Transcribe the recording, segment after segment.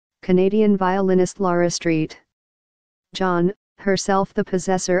Canadian violinist Lara St. John, herself the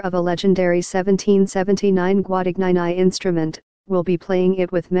possessor of a legendary 1779 Guadagnini instrument, will be playing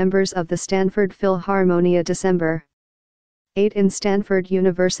it with members of the Stanford Philharmonia December 8 in Stanford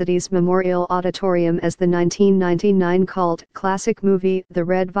University's Memorial Auditorium as the 1999 cult classic movie The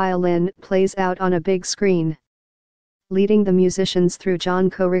Red Violin plays out on a big screen. Leading the musicians through John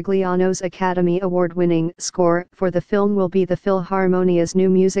Corigliano's Academy Award-winning score for the film will be the Philharmonia's new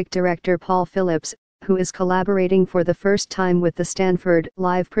music director Paul Phillips, who is collaborating for the first time with the Stanford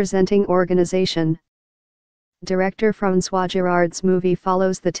Live Presenting Organization. Director François Girard's movie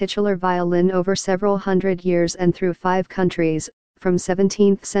follows the titular violin over several hundred years and through 5 countries, from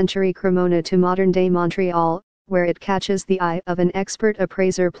 17th-century Cremona to modern-day Montreal, where it catches the eye of an expert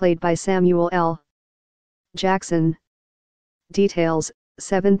appraiser played by Samuel L. Jackson. Details,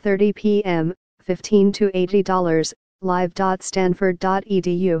 7:30 p.m., $15 to $80,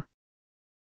 live.stanford.edu.